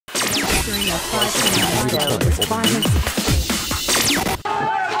during a 5 with violence.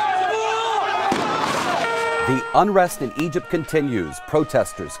 The unrest in Egypt continues.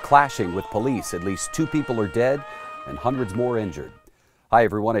 Protesters clashing with police. At least 2 people are dead and hundreds more injured. Hi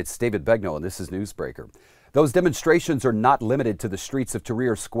everyone, it's David Begnaud and this is Newsbreaker. Those demonstrations are not limited to the streets of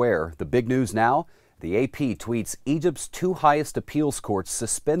Tahrir Square. The big news now, the AP tweets Egypt's 2 highest appeals courts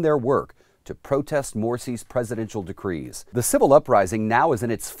suspend their work to protest Morsi's presidential decrees. The civil uprising now is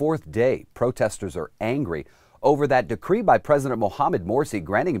in its 4th day. Protesters are angry over that decree by President Mohamed Morsi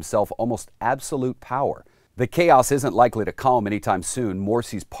granting himself almost absolute power. The chaos isn't likely to calm anytime soon.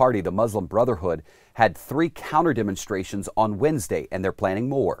 Morsi's party, the Muslim Brotherhood, had 3 counter-demonstrations on Wednesday, and they're planning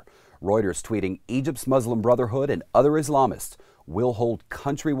more. Reuters tweeting Egypt's Muslim Brotherhood and other Islamists will hold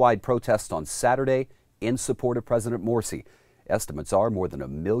countrywide protests on Saturday in support of President Morsi. Estimates are more than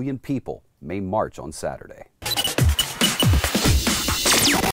 1 million people may march on Saturday.